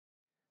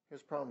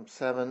Here's problem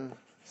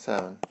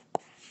 7.7.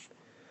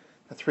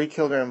 A 3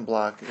 kilogram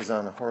block is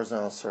on a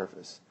horizontal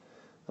surface.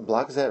 The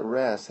block is at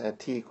rest at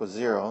t equals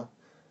 0.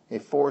 A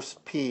force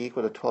P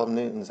equal to 12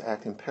 newtons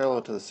acting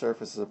parallel to the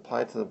surface is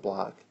applied to the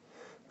block,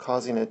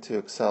 causing it to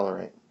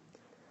accelerate.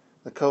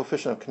 The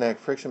coefficient of kinetic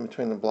friction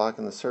between the block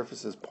and the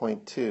surface is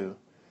 0.2.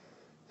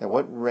 At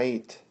what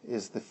rate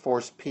is the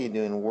force P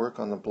doing work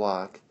on the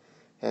block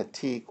at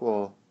t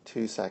equal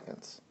 2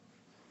 seconds?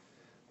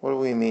 What do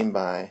we mean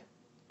by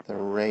the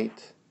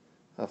rate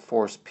of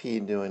force P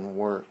doing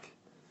work?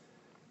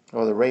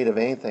 Well, the rate of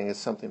anything is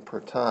something per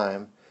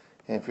time,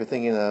 and if you're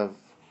thinking of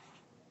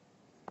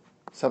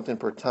something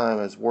per time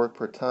as work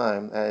per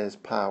time, that is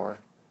power.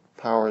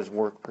 Power is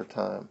work per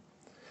time.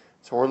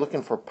 So we're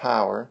looking for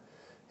power.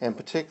 In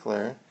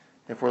particular,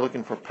 if we're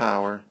looking for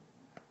power,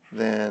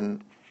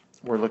 then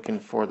we're looking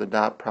for the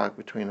dot product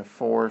between a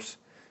force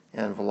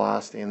and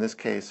velocity. In this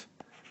case,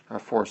 our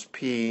force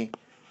P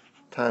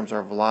times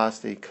our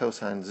velocity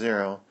cosine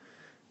 0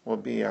 will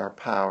be our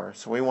power.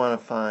 So we want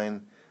to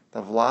find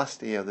the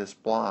velocity of this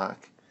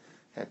block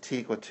at t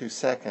equal 2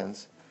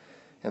 seconds,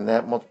 and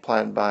that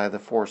multiplied by the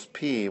force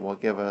P will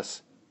give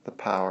us the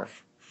power.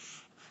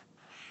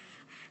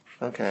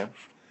 Okay,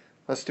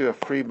 let's do a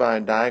free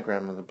body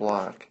diagram of the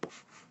block.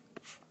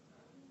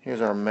 Here's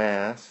our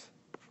mass,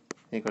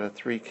 equal to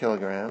 3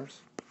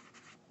 kilograms.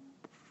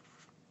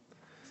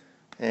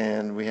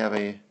 And we have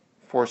a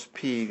force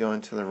P going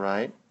to the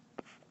right,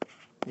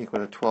 equal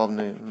to 12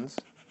 newtons.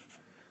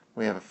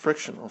 We have a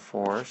frictional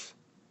force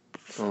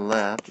to the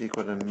left,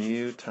 equal to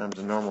mu times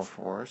the normal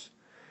force.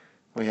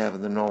 We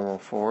have the normal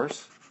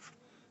force,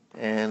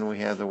 and we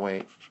have the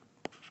weight.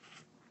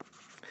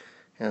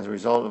 And as a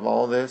result of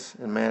all this,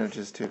 it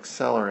manages to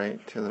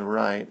accelerate to the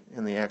right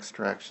in the x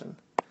direction.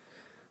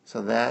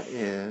 So that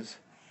is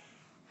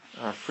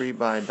our free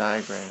body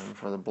diagram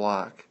for the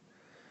block.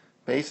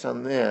 Based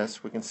on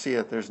this, we can see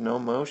that there's no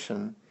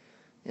motion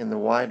in the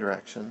y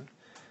direction.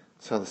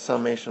 So the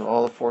summation of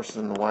all the forces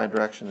in the y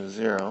direction is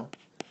 0.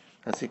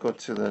 That's equal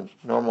to the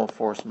normal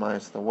force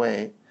minus the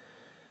weight.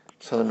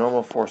 So the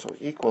normal force will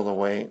equal the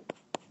weight,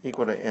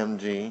 equal to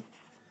mg,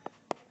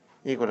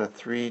 equal to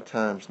 3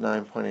 times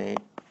 9.8,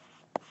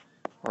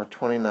 or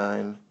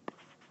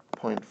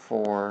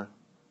 29.4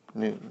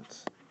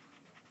 newtons.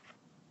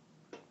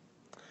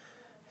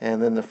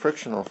 And then the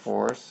frictional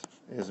force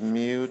is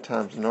mu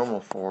times normal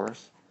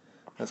force.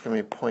 That's going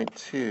to be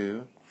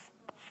 0.2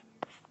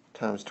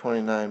 times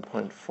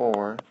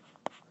 29.4,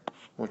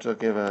 which will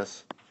give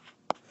us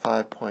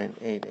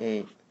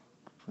 5.88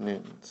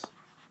 newtons.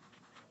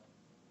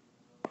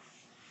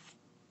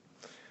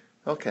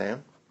 Okay,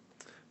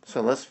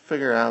 so let's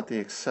figure out the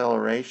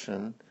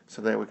acceleration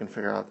so that we can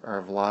figure out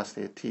our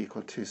velocity at t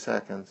equal 2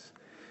 seconds.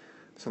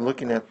 So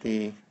looking at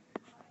the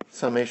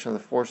summation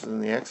of the forces in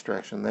the x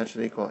direction, that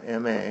should equal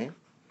ma, and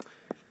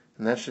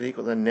that should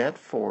equal the net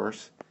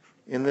force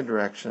in the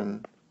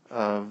direction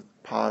of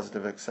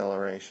positive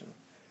acceleration.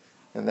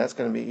 And that's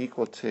going to be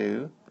equal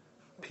to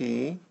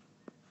P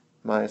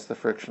minus the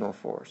frictional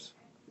force.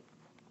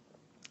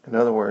 In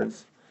other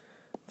words,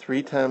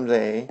 3 times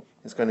A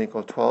is going to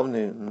equal 12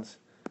 newtons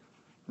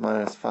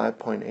minus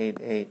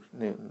 5.88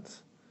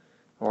 newtons.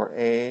 Or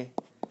A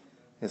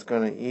is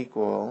going to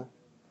equal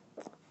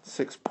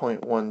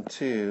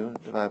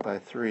 6.12 divided by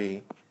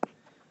 3,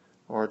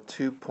 or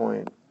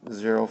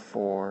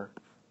 2.04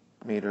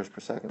 meters per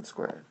second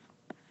squared.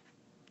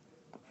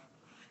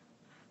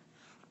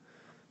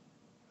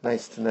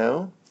 Nice to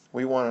know.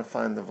 We want to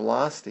find the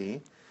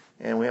velocity,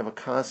 and we have a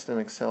constant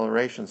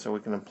acceleration, so we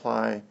can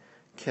apply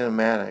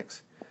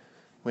kinematics.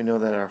 We know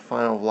that our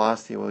final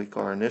velocity will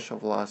equal our initial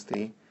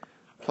velocity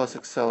plus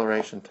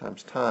acceleration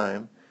times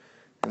time.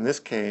 In this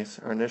case,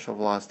 our initial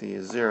velocity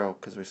is 0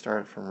 because we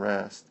started from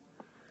rest.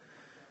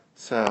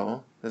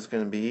 So this is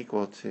going to be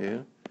equal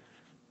to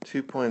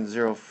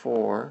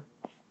 2.04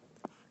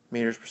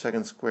 meters per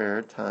second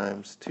squared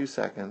times 2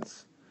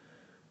 seconds,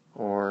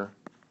 or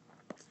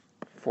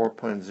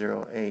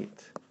 4.08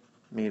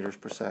 meters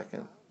per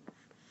second.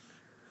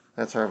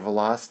 That's our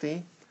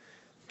velocity.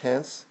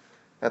 Hence,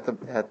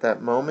 at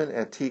that moment,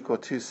 at t equal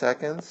 2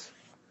 seconds,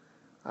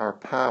 our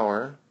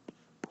power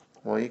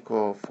will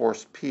equal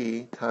force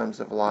P times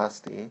the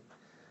velocity,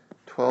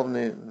 12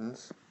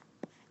 newtons,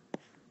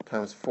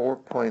 times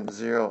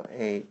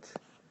 4.08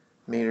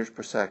 meters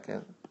per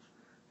second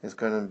is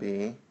going to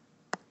be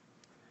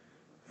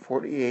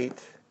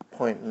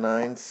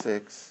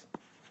 48.96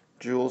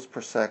 joules per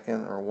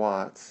second, or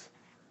watts,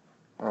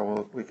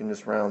 or we can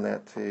just round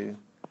that to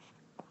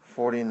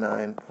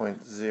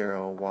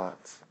 49.0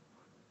 watts.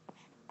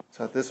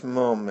 So at this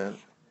moment,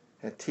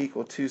 at t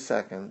equal 2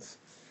 seconds,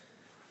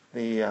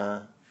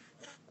 the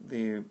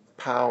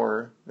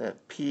power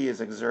that P is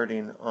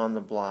exerting on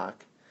the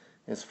block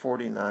is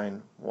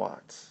 49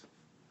 watts.